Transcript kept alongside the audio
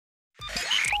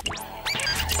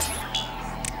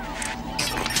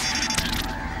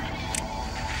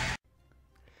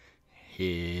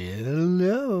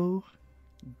Hello.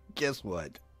 Guess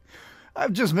what?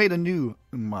 I've just made a new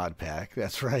mod pack.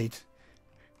 That's right.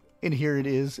 And here it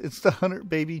is. It's the 100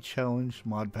 Baby Challenge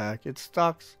mod pack. It's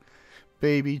STALKS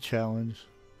Baby Challenge.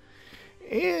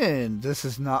 And this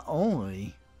is not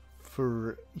only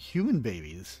for human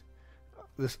babies.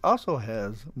 This also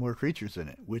has more creatures in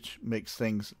it, which makes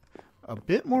things a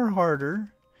bit more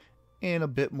harder and a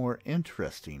bit more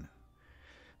interesting.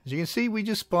 As you can see, we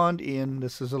just spawned in.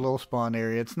 This is a little spawn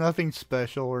area. It's nothing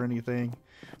special or anything.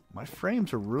 My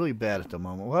frames are really bad at the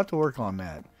moment. We'll have to work on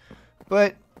that.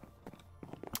 But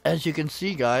as you can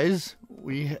see, guys,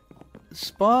 we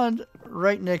spawned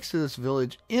right next to this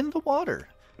village in the water.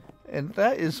 And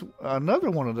that is another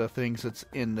one of the things that's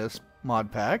in this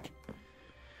mod pack.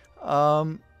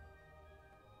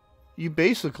 You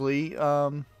basically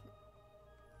can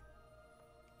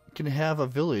have a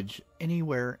village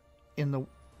anywhere in the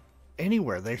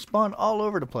They spawn all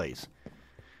over the place.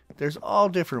 There's all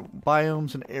different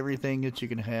biomes and everything that you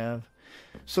can have.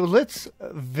 So let's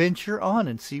venture on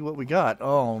and see what we got.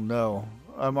 Oh no,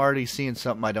 I'm already seeing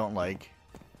something I don't like.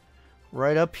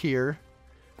 Right up here,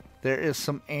 there is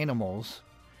some animals.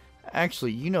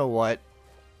 Actually, you know what?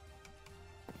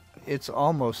 It's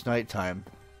almost nighttime.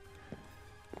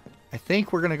 I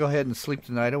think we're going to go ahead and sleep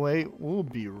the night away. We'll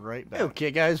be right back.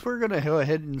 Okay, guys, we're going to go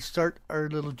ahead and start our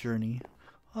little journey.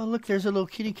 Oh, look, there's a little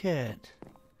kitty cat.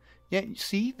 Yeah,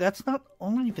 see, that's not the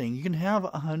only thing. You can have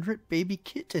 100 baby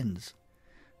kittens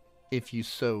if you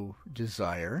so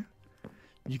desire.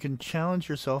 You can challenge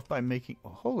yourself by making... Oh,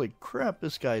 holy crap,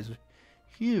 this guy's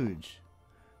huge.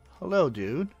 Hello,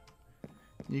 dude.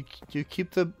 You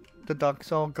keep the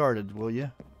ducks all guarded, will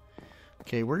you?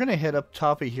 Okay, we're going to head up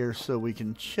top of here so we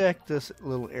can check this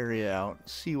little area out,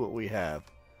 see what we have.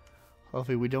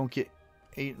 Hopefully we don't get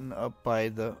eaten up by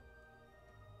the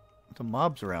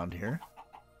mobs around here.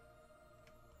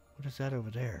 What is that over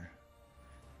there?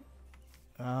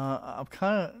 I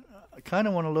kind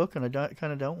of want to look, and I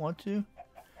kind of don't want to.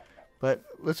 But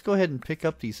let's go ahead and pick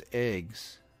up these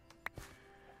eggs.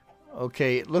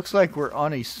 Okay, it looks like we're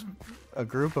on a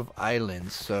group of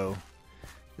islands, so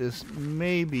this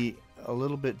may be a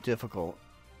little bit difficult.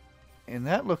 And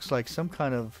that looks like some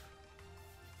kind of...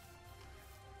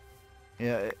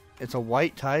 Yeah, it's a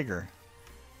white tiger.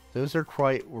 Those are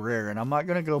quite rare, and I'm not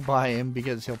going to go by him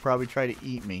because he'll probably try to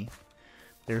eat me.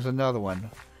 There's another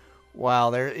one. Wow,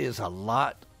 there is a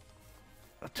lot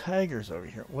of tigers over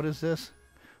here. What is this?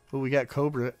 Well, we got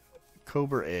cobra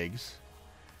eggs.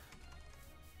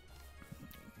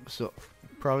 So,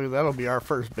 probably that'll be our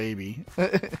first baby.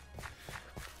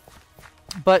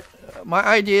 But my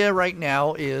idea right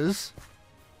now is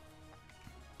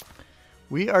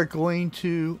we are going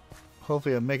to...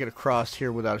 Hopefully I'll make it across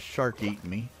here without a shark eating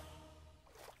me.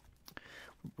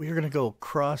 We're going to go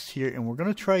across here and we're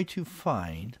going to try to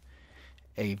find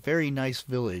a very nice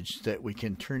village that we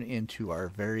can turn into our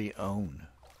very own.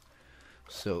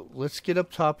 So let's get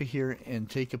up top of here and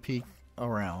take a peek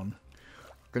around.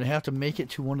 We're going to have to make it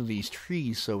to one of these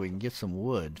trees so we can get some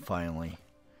wood finally.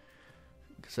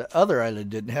 Because the other island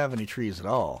didn't have any trees at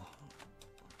all.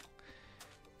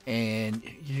 And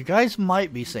you guys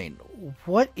might be saying,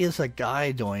 what is a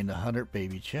guy doing the 100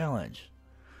 Baby Challenge?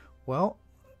 Well,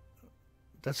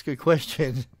 that's a good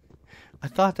question. I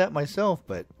thought that myself,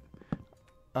 but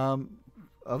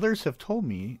others have told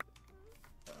me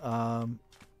that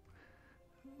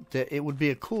it would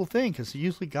be a cool thing because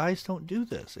usually guys don't do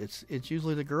this. It's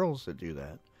usually the girls that do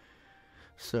that.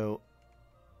 So,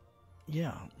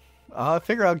 yeah. I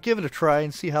figure I'll give it a try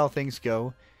and see how things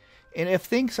go. And if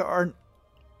things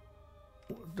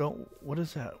don't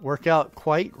work out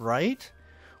quite right,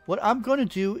 what I'm going to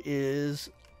do is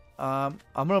I'm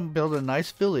going to build a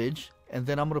nice village, and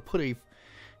then I'm going to put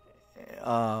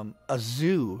a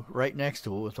zoo right next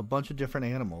to it with a bunch of different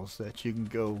animals that you can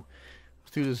go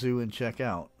through the zoo and check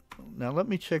out. Now let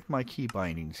me check my key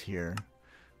bindings here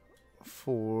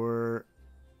for...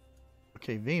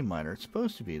 Okay, vein miner. It's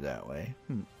supposed to be that way.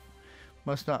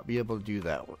 Must not be able to do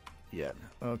that yet.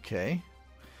 Okay.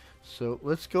 So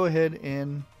let's go ahead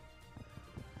and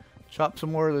chop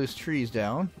some more of those trees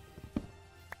down.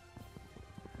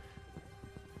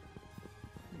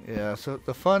 Yeah, so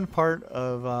the fun part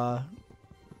of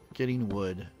getting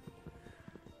wood.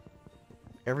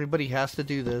 Everybody has to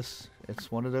do this.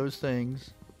 It's one of those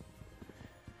things.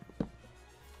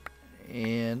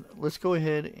 And let's go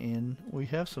ahead and we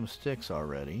have some sticks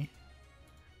already.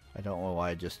 I don't know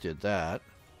why I just did that.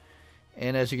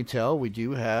 And as you can tell, we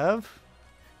do have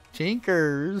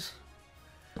tinkers.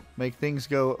 Make things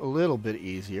go a little bit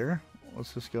easier.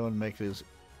 Let's just go and make this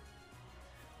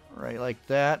Right, like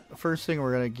that. First thing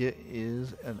we're going to get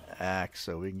is an axe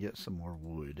so we can get some more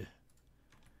wood.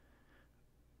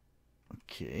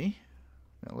 Okay.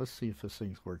 Now let's see if this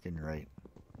thing's working right.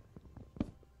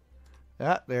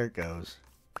 Ah, there it goes.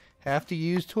 Have to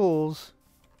use tools.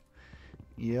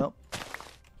 Yep.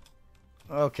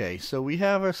 Okay, so we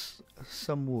have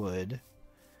some wood.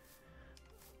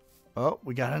 Oh,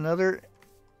 we got another.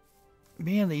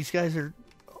 Man, these guys are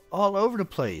all over the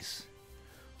place.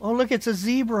 Oh, look, it's a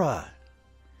zebra.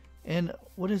 And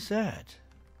what is that?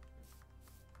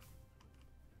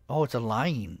 Oh, it's a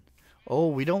lion. Oh,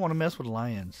 we don't want to mess with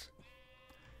lions.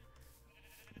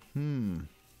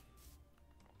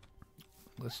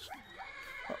 Let's.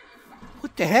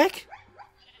 What the heck?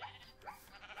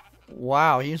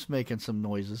 Wow, he's making some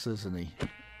noises, isn't he?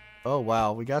 Oh,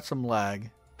 wow, we got some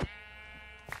lag.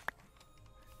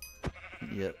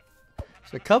 Yep.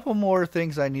 So a couple more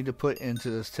things I need to put into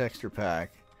this texture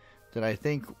pack that I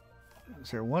think...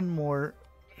 Is there one more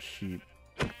sheep?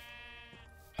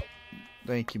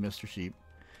 Thank you, Mr. Sheep.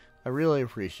 I really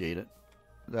appreciate it.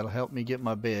 That'll help me get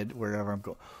my bed wherever I'm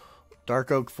going.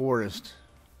 Dark Oak Forest.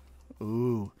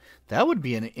 Ooh, that would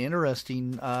be an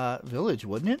interesting village,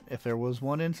 wouldn't it? If there was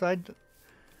one inside.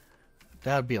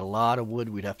 That would be a lot of wood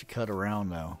we'd have to cut around,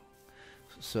 though.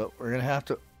 So we're going to have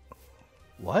to...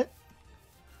 What?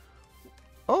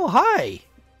 Oh, hi,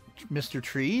 Mr.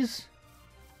 Trees.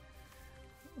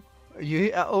 Are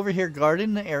you over here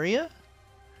guarding the area?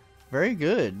 Very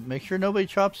good. Make sure nobody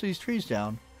chops these trees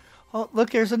down. Oh, look,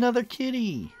 there's another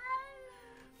kitty.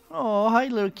 Oh, hi,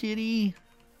 little kitty.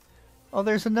 Oh,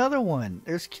 there's another one.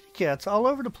 There's kitty cats all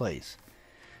over the place.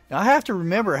 Now, I have to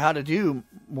remember how to do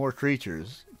more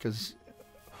creatures. Because,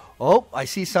 oh, I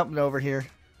see something over here.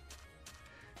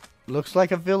 Looks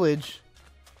like a village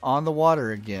on the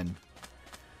water again.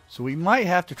 So we might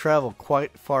have to travel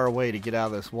quite far away to get out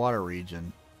of this water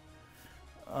region.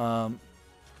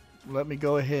 Let me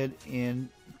go ahead and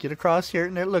get across here.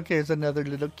 And there, look, there's another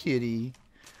little kitty.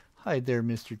 Hi there,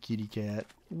 Mr. Kitty Cat.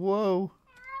 Whoa.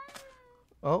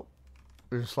 Oh,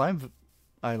 there's a slime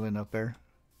island up there.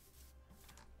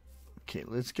 Okay,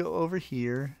 let's go over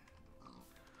here.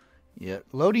 Yeah,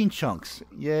 loading chunks.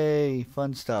 Yay,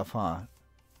 fun stuff, huh?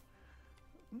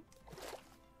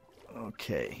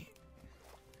 Okay.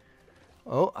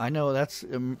 Oh, I know, that's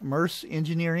immerse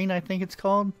engineering, I think it's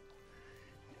called.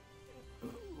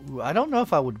 Ooh, I don't know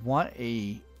if I would want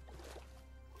a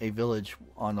village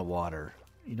on the water.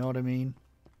 You know what I mean?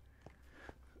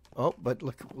 Oh, but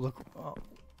look. Oh,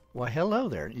 why, hello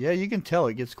there. Yeah, you can tell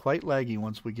it gets quite laggy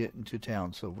once we get into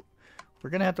town, so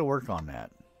we're going to have to work on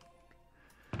that.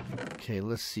 Okay,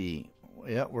 let's see.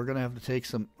 Yeah, we're going to have to take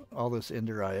all this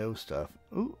Ender IO stuff.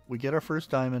 Ooh, we get our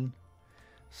first diamond.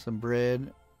 Some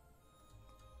bread.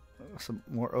 Some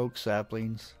more oak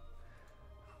saplings.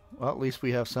 Well, at least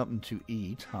we have something to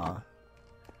eat, huh?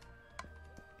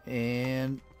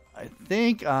 And I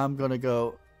think I'm going to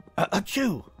go...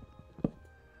 Achoo!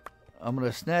 I'm going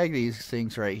to snag these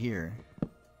things right here.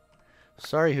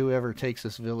 Sorry whoever takes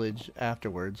this village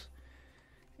afterwards.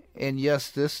 And yes,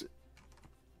 this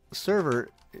server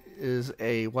is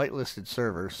a whitelisted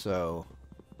server, so...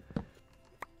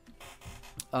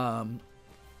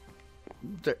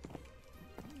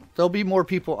 there'll be more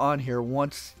people on here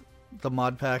once the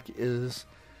mod pack is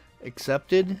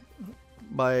accepted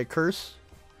by a curse,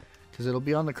 because it'll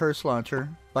be on the curse launcher.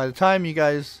 By the time you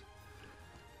guys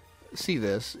see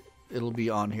this, it'll be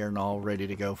on here and all ready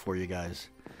to go for you guys.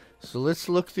 So let's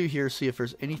look through here, see if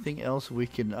there's anything else we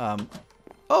can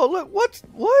oh, look,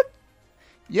 what?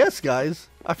 Yes, guys,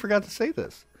 I forgot to say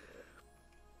this.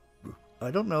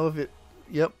 I don't know if it...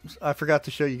 Yep, I forgot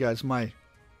to show you guys my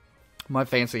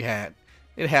fancy hat.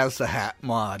 It has the hat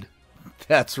mod.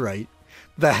 That's right.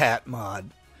 The hat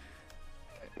mod.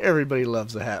 Everybody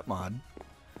loves the hat mod.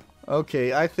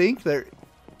 Okay, I think there...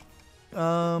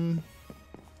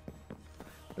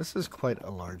 This is quite a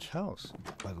large house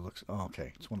by the looks... Oh,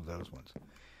 okay. It's one of those ones.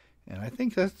 And I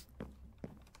think that's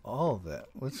all of that.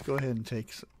 Let's go ahead and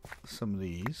take some of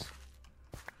these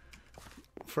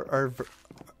for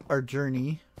our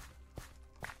journey.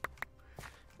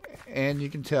 And you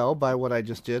can tell by what I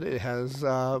just did, it has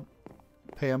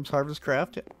Pam's Harvest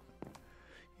Craft. You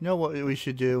know what we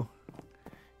should do?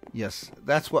 Yes,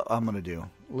 that's what I'm going to do.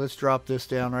 Let's drop this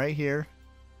down right here.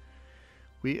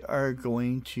 We are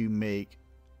going to make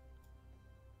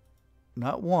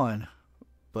not one,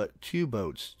 but 2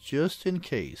 boats, just in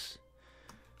case.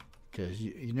 Because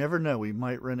you never know, we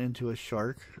might run into a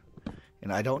shark.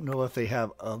 And I don't know if they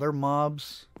have other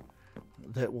mobs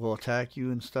that will attack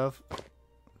you and stuff.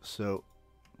 So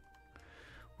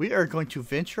we are going to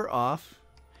venture off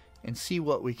and see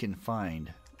what we can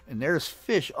find. And there's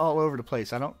fish all over the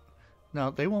place. I don't... No,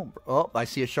 they won't... Oh, I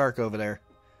see a shark over there.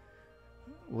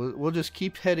 We'll just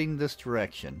keep heading this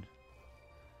direction.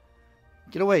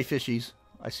 Get away, fishies.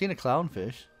 I seen a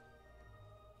clownfish.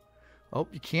 Oh,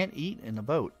 you can't eat in a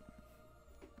boat.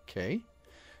 Okay.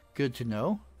 Good to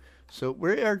know. So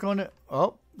we are going to...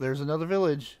 Oh, there's another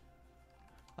village.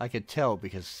 I could tell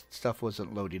because stuff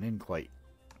wasn't loading in quite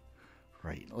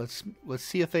right. Let's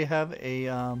see if they have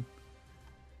a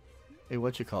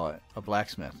what you call it, a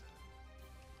blacksmith.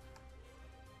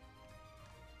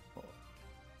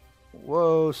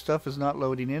 Whoa, stuff is not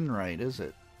loading in right, is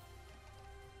it?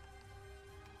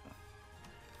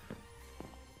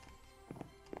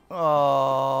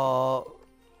 Oh,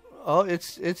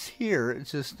 it's here.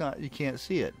 It's just not. You can't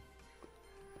see it.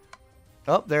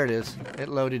 Oh, there it is. It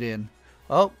loaded in.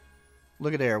 Oh,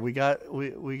 look at there. We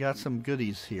got some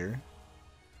goodies here.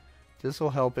 This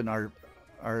will help in our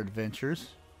adventures.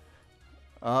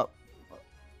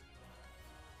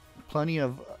 Plenty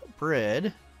of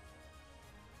bread,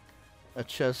 a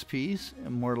chest piece,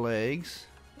 and more legs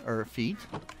or feet.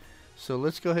 So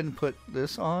let's go ahead and put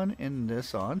this on and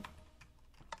this on,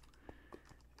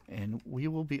 and we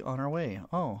will be on our way.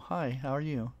 Oh, hi. How are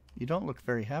you? You don't look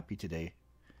very happy today.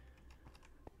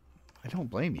 I don't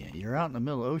blame you. You're out in the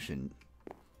middle of the ocean.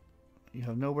 You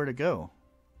have nowhere to go.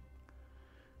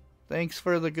 Thanks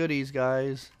for the goodies,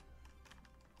 guys.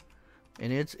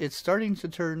 And it's starting to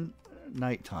turn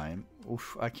nighttime.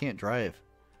 Oof, I can't drive.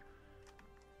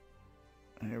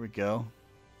 There we go.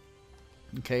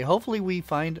 Okay, hopefully we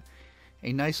find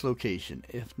a nice location.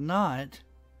 If not,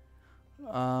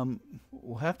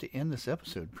 we'll have to end this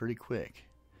episode pretty quick,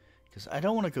 because I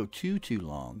don't want to go too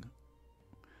long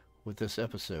with this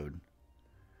episode.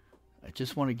 I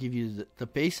just want to give you the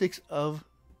basics of...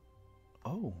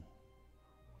 Oh,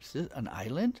 is this an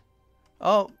island?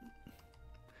 Oh,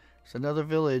 it's another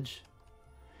village,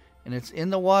 and it's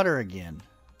in the water again.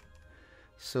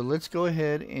 So let's go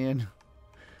ahead and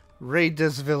raid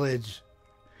this village.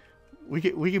 We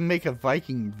can make a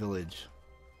Viking village.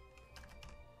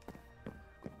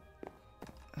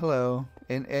 Hello,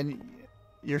 and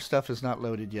your stuff is not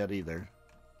loaded yet either.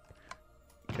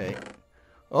 Okay.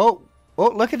 Oh,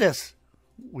 look at this.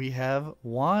 We have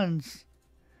wands.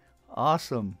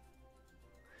 Awesome.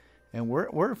 And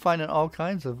we're finding all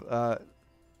kinds of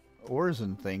ores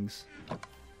and things.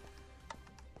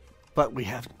 But we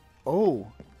have...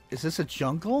 Oh, is this a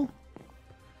jungle?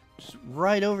 Just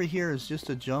right over here is just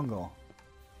a jungle.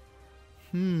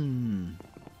 Or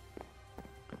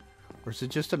is it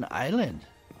just an island?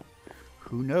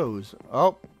 Who knows?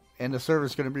 Oh, and the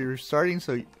server's going to be restarting,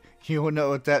 so you will know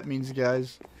what that means,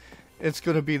 guys. It's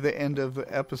going to be the end of the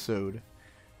episode.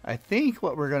 I think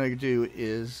what we're going to do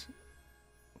is...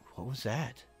 What was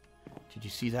that? Did you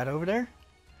see that over there?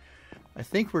 I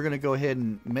think we're going to go ahead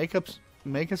and make us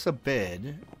a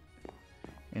bed.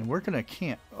 And we're going to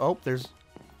camp. Oh, there's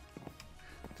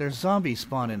zombies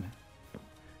spawning.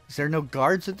 Is there no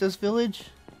guards at this village?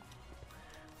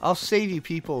 I'll save you,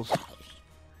 peoples.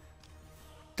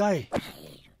 Die.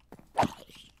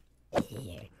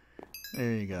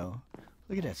 There you go.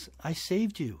 Look at this. I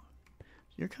saved you.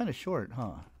 You're kind of short,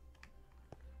 huh?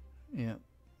 Yeah.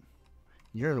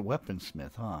 You're the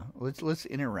weaponsmith, huh? Let's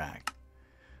interact.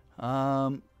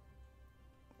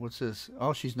 What's this?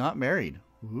 Oh, she's not married.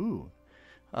 Ooh.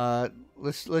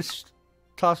 Let's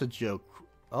toss a joke.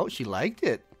 Oh, she liked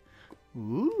it.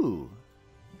 Ooh.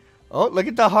 Oh, look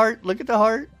at the heart. Look at the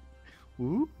heart.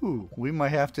 Ooh. We might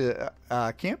have to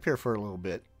camp here for a little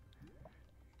bit.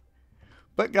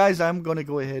 But guys, I'm going to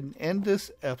go ahead and end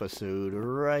this episode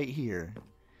right here.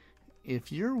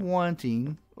 If you're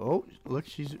wanting... Oh, look,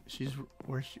 she's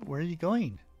where are you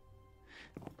going?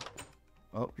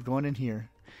 Oh, you're going in here.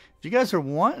 If you guys are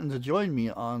wanting to join me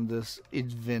on this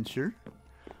adventure,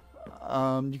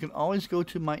 you can always go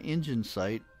to my engine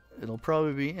site. It'll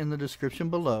probably be in the description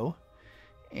below.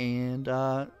 And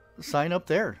sign up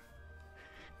there.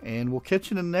 And we'll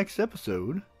catch you in the next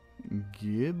episode.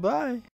 Goodbye.